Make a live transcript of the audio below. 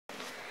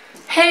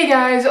Hey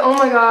guys, oh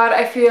my god,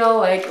 I feel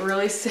like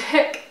really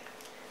sick.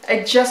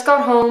 I just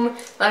got home,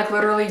 like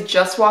literally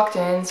just walked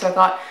in, so I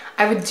thought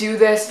I would do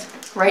this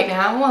right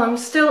now while I'm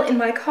still in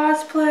my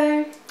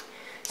cosplay.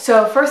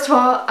 So first of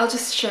all, I'll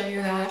just show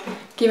you that,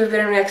 give a bit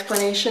of an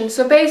explanation.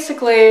 So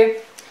basically,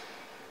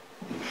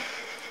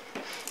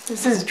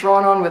 this is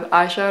drawn on with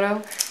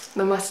eyeshadow,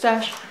 the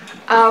mustache.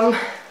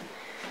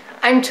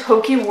 I'm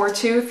Toki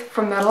Wartooth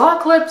from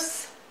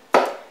Metalocalypse.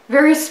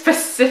 Very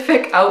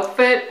specific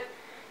outfit.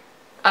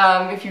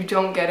 If you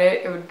don't get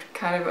it, it would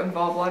kind of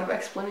involve a lot of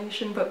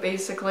explanation, but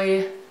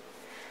basically,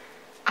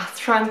 I'll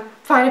try and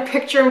find a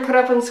picture and put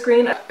it up on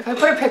screen. If I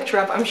put a picture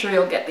up, I'm sure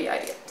you'll get the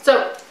idea.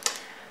 So,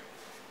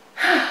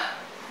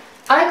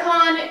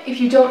 Ai-Kon, if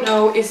you don't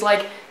know, is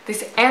like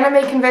this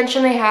anime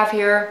convention they have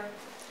here,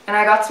 and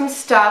I got some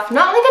stuff,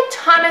 not like a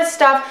ton of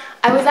stuff.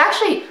 I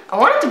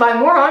wanted to buy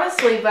more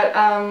honestly, but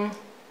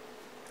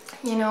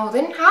you know,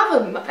 they didn't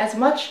have as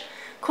much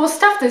cool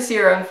stuff this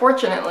year,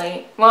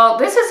 unfortunately. Well,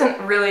 this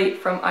isn't really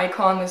from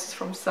Ai-Kon, this is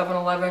from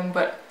 7-Eleven,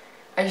 but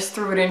I just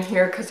threw it in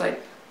here because I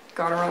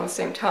got it around the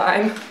same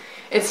time.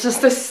 It's just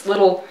this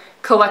little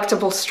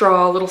collectible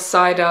straw, little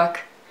Psyduck.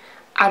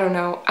 I don't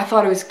know, I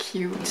thought it was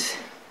cute.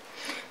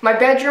 My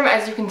bedroom,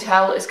 as you can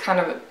tell, is kind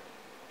of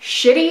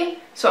shitty,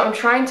 so I'm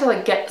trying to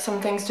like get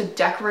some things to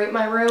decorate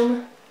my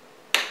room.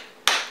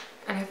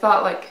 And I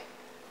thought like,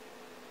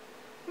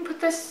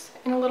 put this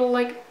in a little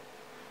like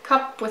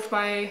cup with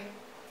my,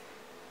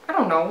 I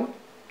don't know,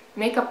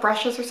 makeup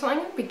brushes or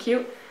something. It'd be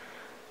cute.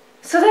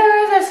 So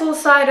there is this little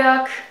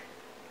Psyduck.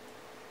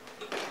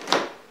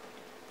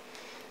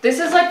 This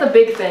is like the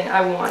big thing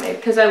I wanted,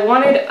 because I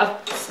wanted a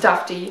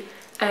stuffy,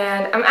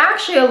 and I'm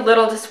actually a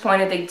little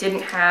disappointed they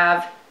didn't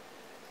have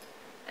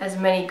as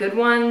many good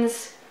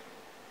ones,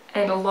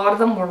 and a lot of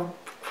them were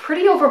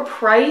pretty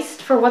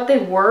overpriced for what they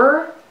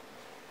were.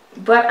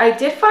 But I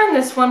did find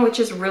this one, which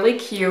is really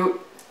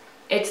cute.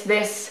 It's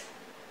this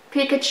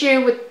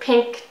Pikachu with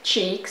pink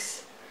cheeks.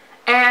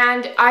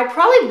 And I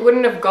probably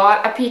wouldn't have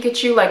got a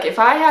Pikachu. Like, if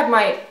I had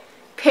my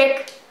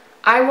pick,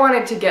 I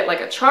wanted to get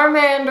like a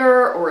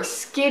Charmander or a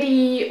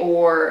Skitty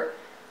or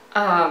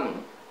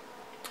I'm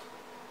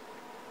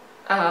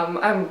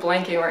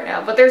blanking right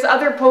now, but there's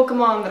other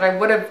Pokemon that I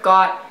would have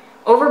got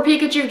over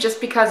Pikachu just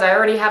because I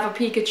already have a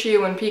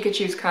Pikachu, and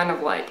Pikachu's kind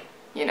of like,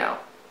 you know,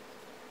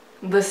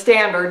 the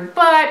standard.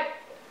 But,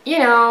 you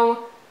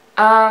know,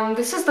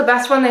 this is the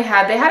best one they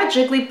had. They had a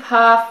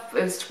Jigglypuff.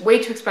 It was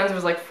way too expensive. It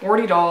was like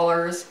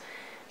 $40.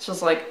 It's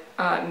just like,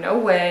 no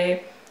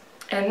way.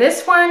 And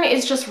this one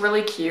is just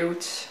really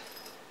cute.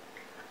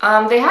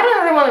 They had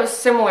another one that was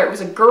similar. It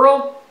was a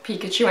girl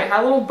Pikachu, and it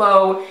had a little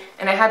bow,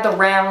 and it had the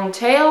round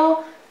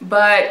tail,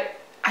 but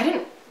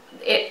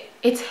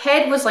its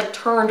head was like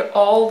turned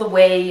all the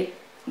way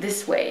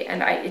this way,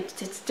 and it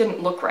just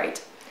didn't look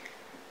right.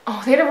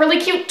 Oh, they had a really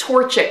cute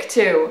Torchic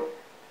too.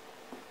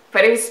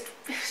 But it was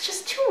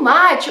just too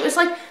much. It was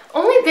like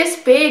only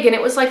this big, and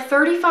it was like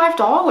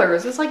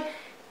 $35. It's like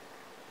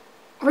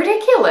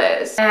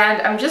ridiculous.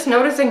 And I'm just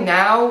noticing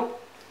now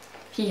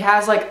he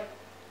has like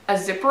a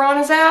zipper on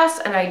his ass,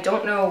 and I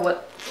don't know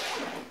what.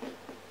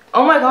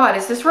 Oh my god,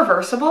 is this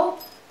reversible?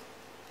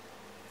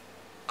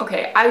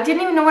 Okay, I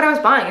didn't even know what I was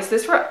buying. Is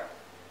this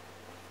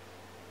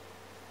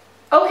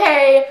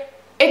okay,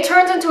 it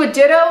turns into a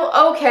Ditto.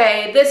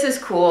 Okay, this is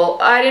cool.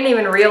 I didn't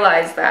even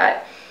realize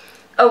that.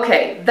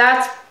 Okay,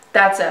 that's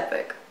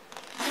epic.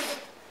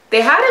 They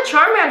had a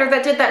Charmander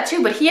that did that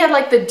too, but he had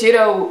like the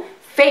Ditto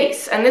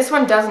face, and this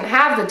one doesn't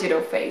have the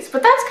Ditto face.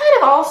 But that's kind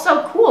of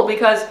also cool,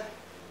 because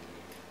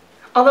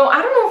although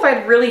I don't know if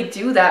I'd really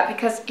do that,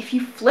 because if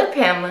you flip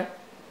him,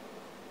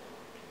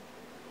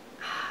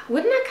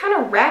 wouldn't that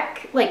kind of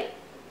wreck, like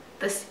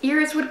the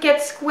ears would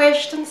get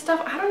squished and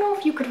stuff? I don't know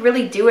if you could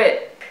really do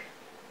it.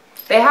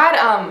 They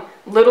had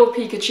little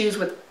Pikachus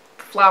with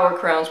flower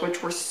crowns,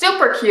 which were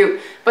super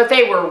cute, but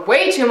they were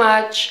way too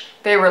much.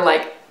 They were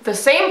like the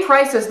same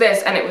price as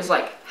this, and it was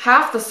like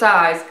half the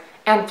size,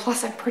 and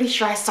plus I'm pretty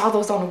sure I saw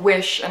those on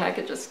Wish, and I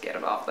could just get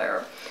it off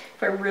there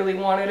if I really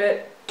wanted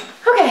it.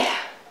 Okay,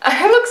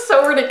 I look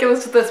so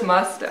ridiculous with this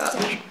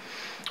mustache,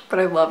 but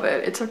I love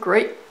it. It's a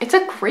great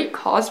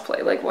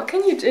cosplay. Like, what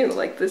can you do?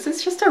 Like, this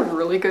is just a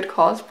really good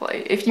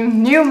cosplay. If you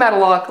knew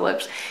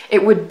Metalocalypse,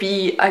 it would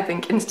be, I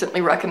think, instantly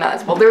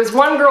recognizable. There was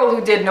one girl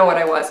who did know what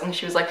I was, and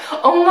she was like,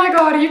 oh my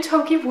god, are you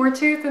Toki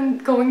Wartooth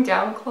and Going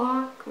Down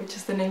Clock? Which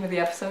is the name of the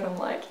episode. I'm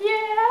like,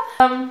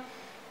 yeah.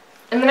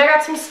 And then I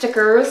got some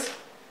stickers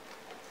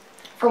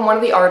from one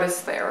of the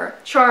artists there.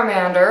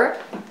 Charmander.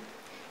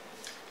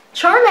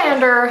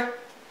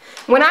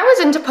 When I was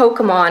into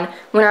Pokemon,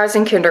 when I was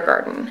in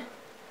kindergarten,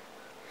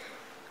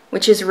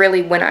 which is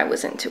really when I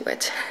was into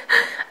it,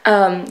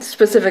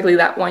 specifically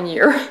that one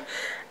year,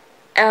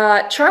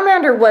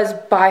 Charmander was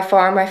by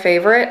far my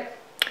favorite.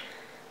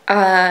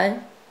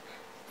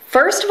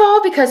 First of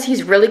all, because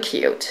he's really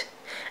cute,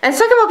 and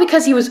second of all,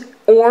 because he was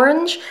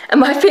orange, and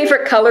my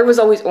favorite color was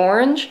always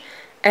orange,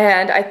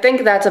 and I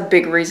think that's a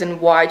big reason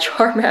why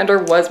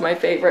Charmander was my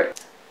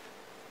favorite.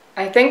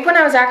 I think when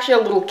I was actually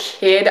a little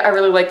kid, I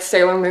really liked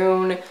Sailor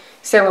Moon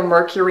Sailor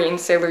Mercury and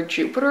Sailor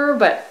Jupiter,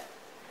 but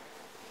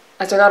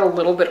as I got a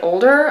little bit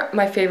older,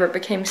 my favorite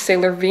became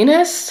Sailor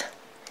Venus,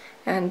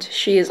 and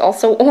she is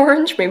also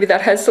orange. Maybe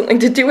that has something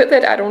to do with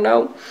it, I don't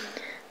know.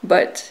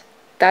 But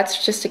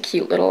that's just a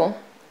cute little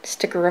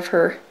sticker of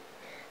her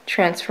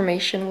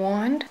transformation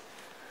wand.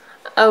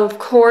 Of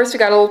course, we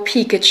got a little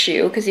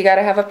Pikachu, because you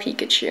gotta have a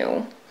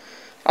Pikachu.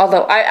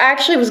 Although, I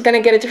actually was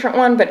gonna get a different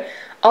one, but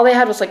all they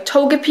had was like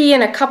Togepi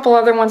and a couple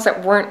other ones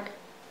that weren't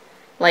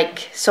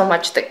like so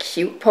much the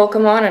cute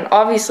Pokemon, and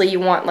obviously you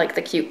want like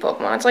the cute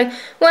Pokemon. It's like,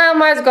 well,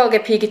 might as well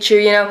get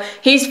Pikachu, you know.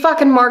 He's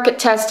fucking market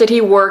tested,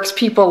 he works,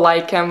 people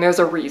like him, there's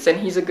a reason.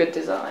 He's a good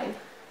design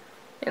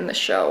in the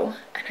show.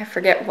 And I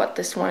forget what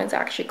this one is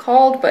actually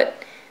called, but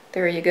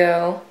there you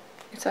go.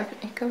 It's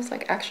actually, it goes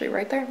like actually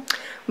right there.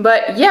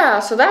 But yeah,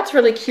 so that's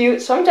really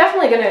cute. So I'm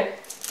definitely gonna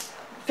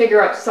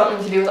figure out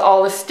something to do with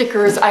all the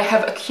stickers I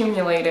have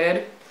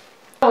accumulated.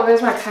 Oh,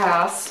 there's my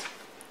pass.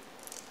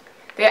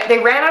 They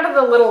ran out of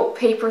the little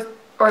paper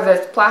or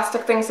the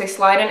plastic things they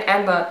slide in,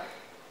 and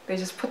they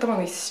just put them on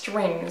these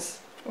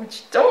strings,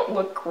 which don't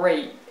look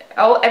great.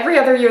 Every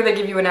other year they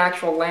give you an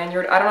actual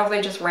lanyard. I don't know if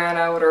they just ran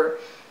out or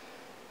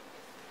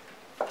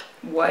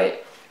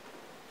what.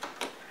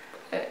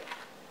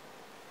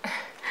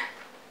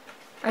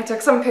 I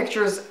took some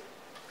pictures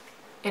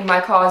in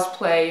my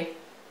cosplay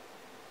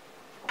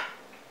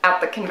at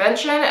the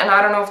convention, and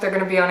I don't know if they're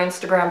going to be on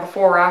Instagram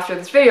before or after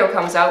this video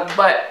comes out,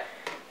 but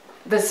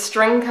the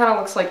string kind of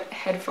looks like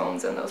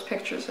headphones in those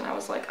pictures, and I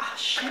was like, oh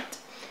shit.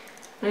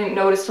 I didn't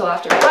notice till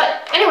after.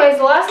 But anyways,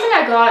 the last thing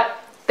I got,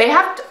 they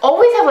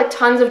always have like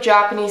tons of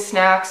Japanese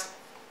snacks,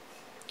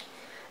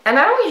 and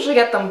I don't usually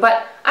get them,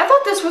 but I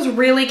thought this was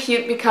really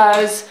cute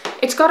because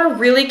it's got a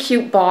really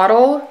cute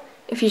bottle.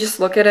 If you just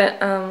look at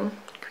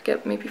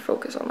it, maybe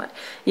focus on that.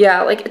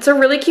 Yeah, like it's a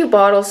really cute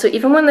bottle, so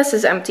even when this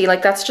is empty,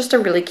 like that's just a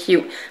really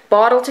cute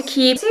bottle to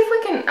keep. See if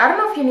we can, I don't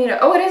know if you need it.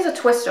 Oh, it is a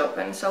twist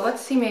open, so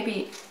let's see,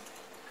 maybe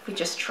if we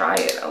just try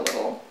it a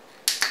little,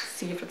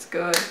 see if it's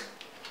good.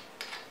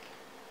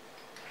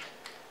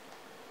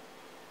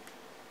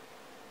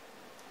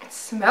 It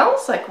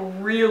smells like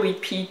really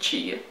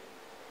peachy.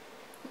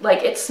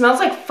 Like it smells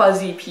like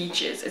fuzzy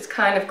peaches. It's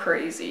kind of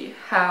crazy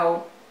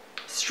how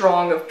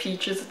strong of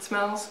peaches it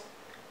smells.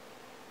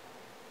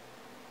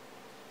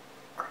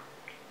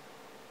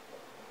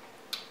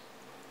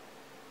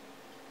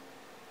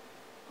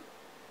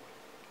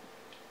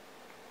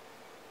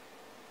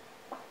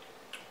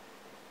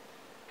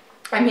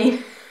 I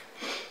mean,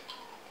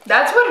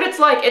 that's what it's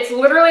like. It's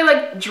literally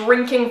like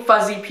drinking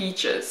fuzzy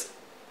peaches.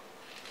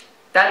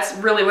 That's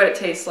really what it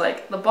tastes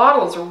like. The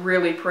bottle is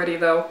really pretty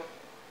though.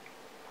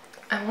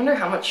 I wonder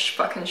how much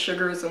fucking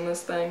sugar is in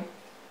this thing.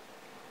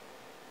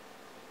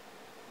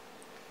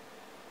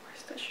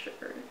 Where's the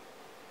sugar?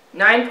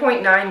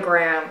 9.9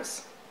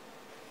 grams.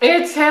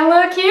 It's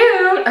hella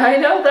cute! I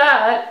know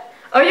that.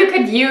 Oh, you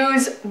could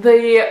use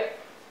the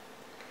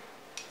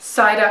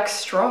Psyduck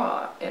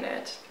straw in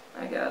it,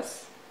 I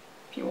guess,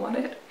 if you want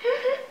it.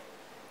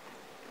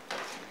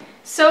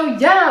 So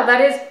yeah,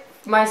 that is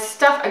my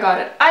stuff I got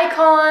at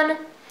Ai-Kon.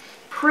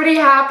 Pretty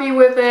happy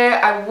with it.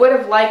 I would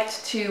have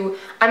liked to,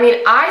 I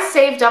mean, I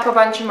saved up a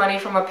bunch of money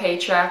from a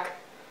paycheck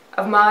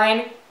of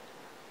mine,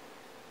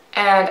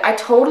 and I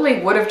totally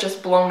would have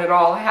just blown it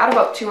all. I had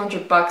about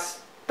 200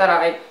 bucks that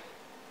I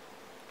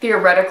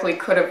theoretically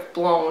could have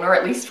blown, or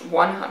at least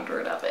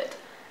 100 of it.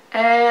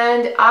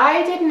 And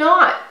I did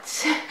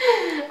not.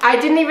 I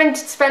didn't even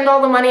spend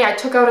all the money I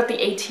took out at the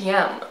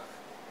ATM.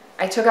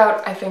 I took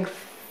out, I think,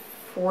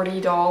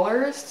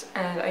 $40,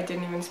 and I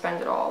didn't even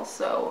spend it all,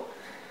 so,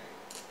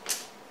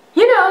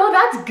 you know,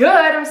 that's good.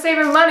 I'm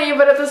saving money,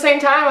 but at the same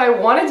time, I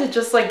wanted to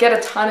just, like, get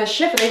a ton of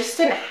shit, but they just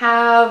didn't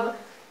have,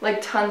 like,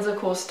 tons of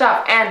cool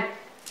stuff. And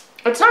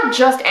it's not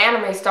just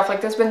anime stuff. Like,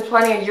 there's been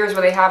plenty of years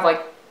where they have,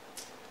 like,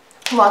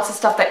 lots of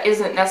stuff that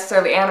isn't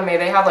necessarily anime.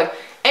 They have, like,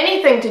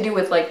 anything to do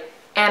with, like,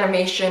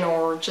 animation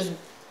or just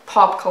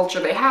pop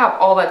culture. They have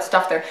all that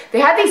stuff there. They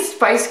had these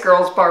Spice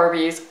Girls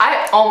Barbies.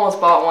 I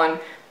almost bought one,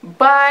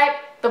 but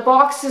the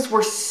boxes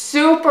were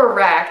super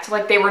wrecked.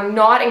 Like, they were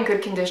not in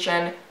good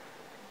condition,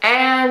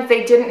 and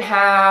they didn't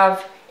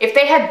have, if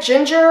they had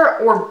Ginger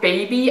or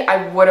Baby,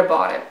 I would have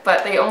bought it,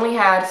 but they only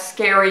had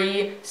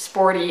Scary,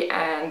 Sporty,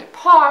 and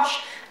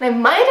Posh. And I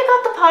might have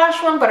got the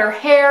Posh one, but her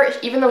hair,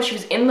 even though she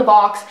was in the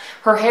box,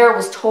 her hair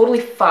was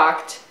totally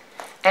fucked.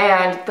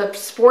 And the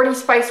Sporty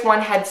Spice one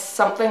had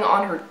something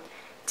on her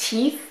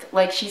teeth,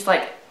 like she's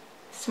like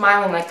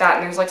smiling like that,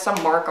 and there's like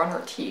some mark on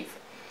her teeth.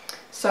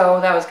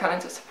 So that was kind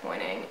of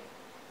disappointing.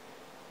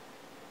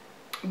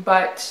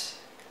 But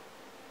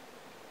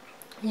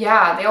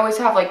yeah, they always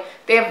have like,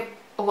 they have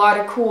a lot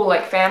of cool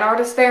like fan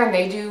artists there, and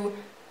they do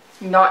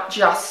not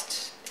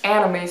just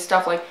anime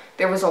stuff. Like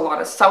there was a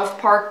lot of South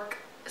Park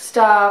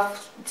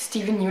stuff,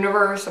 Steven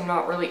Universe. I'm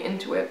not really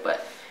into it,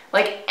 but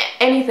like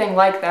anything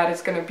like that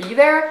is going to be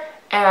there.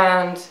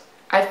 And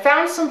I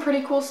found some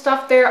pretty cool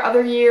stuff there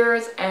other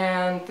years,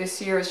 and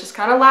this year is just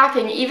kind of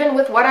lacking, even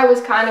with what I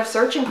was kind of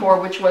searching for,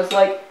 which was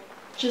like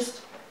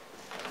just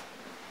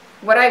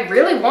what I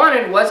really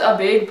wanted was a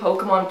big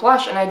Pokemon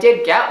plush, and I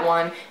did get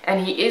one,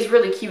 and he is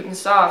really cute and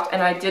soft,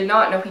 and I did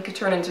not know he could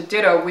turn into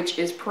Ditto, which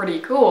is pretty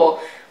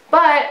cool.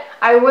 But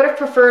I would have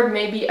preferred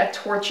maybe a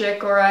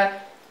Torchic or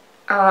a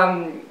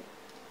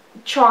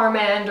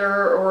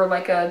Charmander or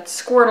like a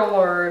Squirtle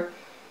or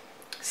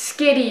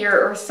Skitty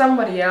or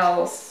somebody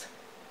else.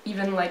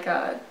 Even like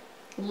a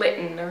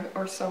Litten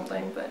or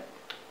something, but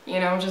you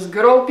know, just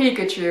good old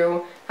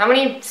Pikachu. How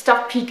many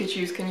stuffed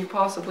Pikachus can you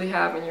possibly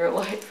have in your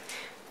life?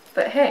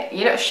 But hey,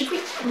 you know, should we,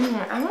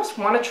 I almost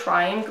want to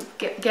try and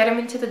get him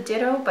into the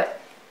Ditto, but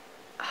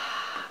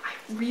I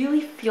really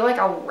feel like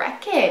I'll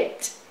wreck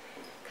it.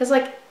 Because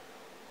like,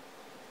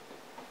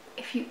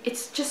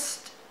 it's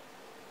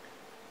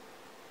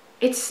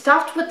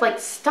stuffed with like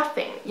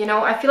stuffing, you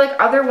know? I feel like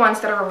other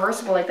ones that are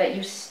reversible like that,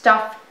 you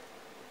stuff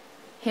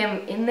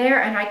him in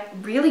there, and I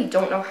really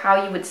don't know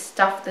how you would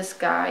stuff this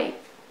guy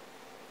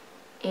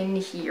in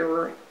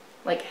here.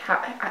 Like,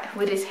 how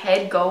would his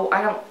head go?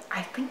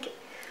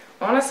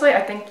 Honestly,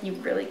 I think you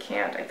really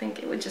can't. I think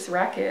it would just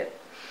wreck it.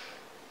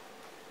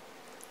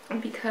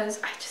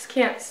 Because I just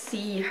can't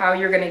see how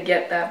you're gonna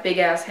get that big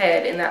ass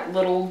head in that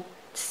little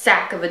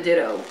sack of a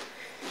Ditto.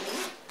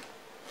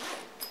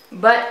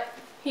 But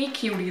he's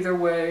cute either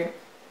way.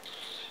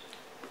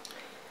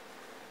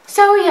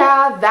 So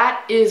yeah,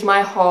 that is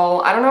my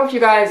haul. I don't know if you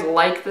guys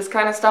like this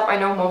kind of stuff. I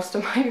know most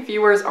of my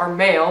viewers are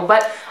male,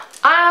 but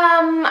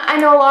I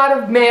know a lot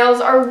of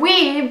males are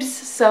weebs,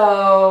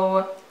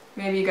 so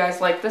maybe you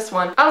guys like this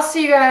one. I'll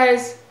see you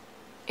guys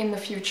in the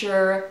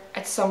future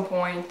at some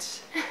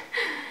point.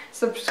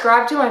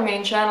 Subscribe to my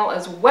main channel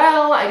as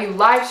well. I do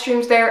live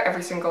streams there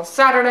every single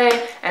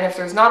Saturday, and if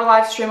there's not a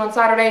live stream on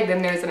Saturday,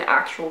 then there's an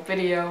actual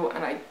video,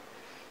 and I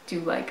do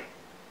like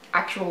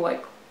actual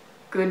like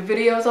good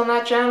videos on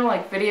that channel,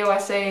 like video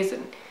essays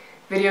and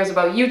videos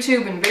about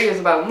YouTube and videos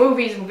about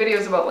movies and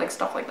videos about like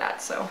stuff like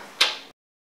that. So